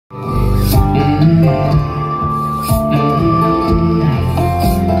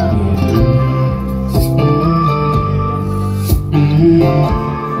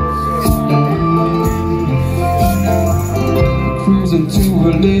Cruising to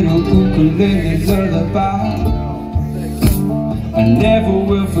a little ukulele lullaby. I never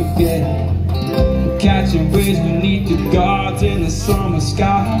will forget catching waves beneath the gods in the summer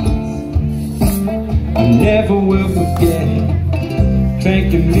skies. I never will forget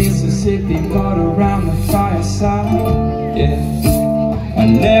drinking Mississippi water around the fireside. Yeah, I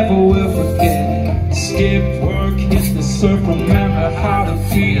never will forget skip work, hit the surf, remember how to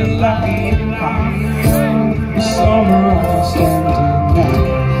feel like summer on standing night.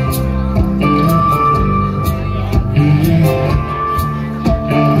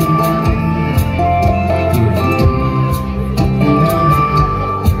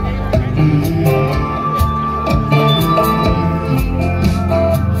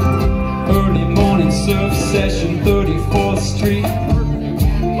 Early morning surf session, 34th Street.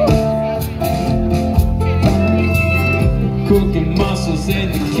 Cooking mussels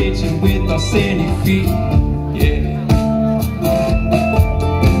in the kitchen with our sandy feet. Yeah.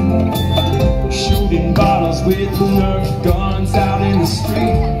 Shooting bottles with Nerf guns out in the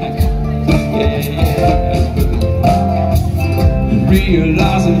street. Yeah, yeah.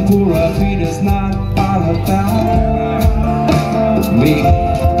 Realizing Pura Vida's not all about me.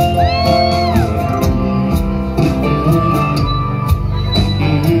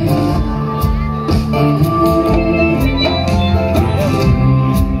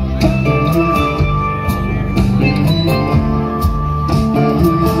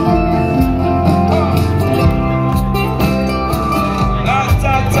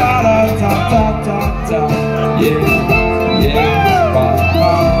 Yeah, yeah,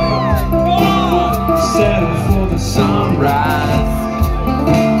 settle for the sunrise,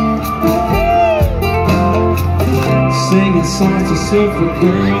 singing songs to surfer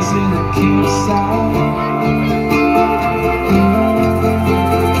girls in the quayside.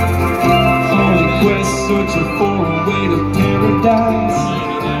 On a quest searching for a way to paradise,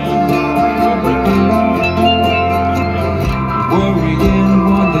 worrying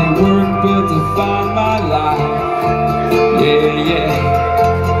one day work will define my life. Yeah, yeah.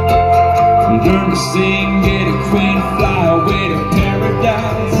 Learn to sing, get a queen, fly away to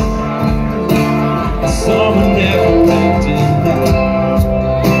paradise. Summer never ending night.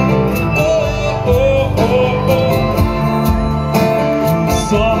 Oh, oh, oh, oh.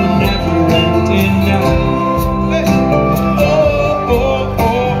 Summer never ending night. Oh, oh,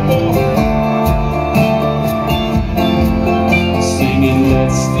 oh, oh. Singing,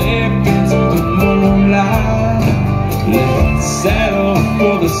 let's step into the moonlight. Let's settle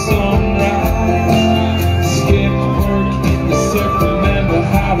for the sunrise. Skip work, hit the surf, remember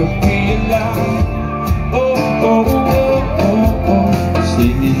how to be alive. Oh, oh, oh, oh, oh.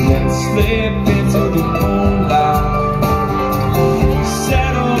 Singing, let's slip into the moonlight.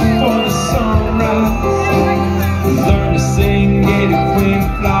 Settle for the sunrise. Learn to sing, get a queen,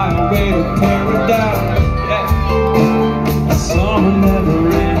 fly away to paradise. Yeah. Summer never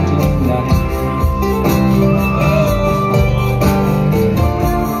ending night.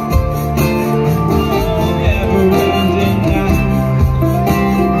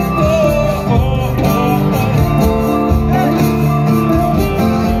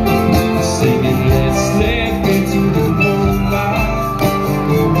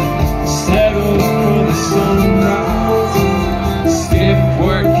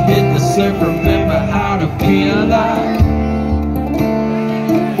 Remember how to be alive.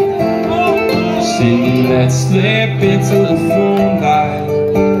 Singing, let's slip into the moonlight.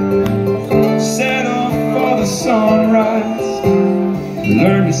 Settle for the sunrise.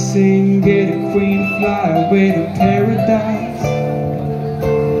 Learn to sing, get a queen, fly away to paradise.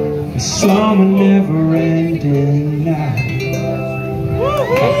 The summer never ending night.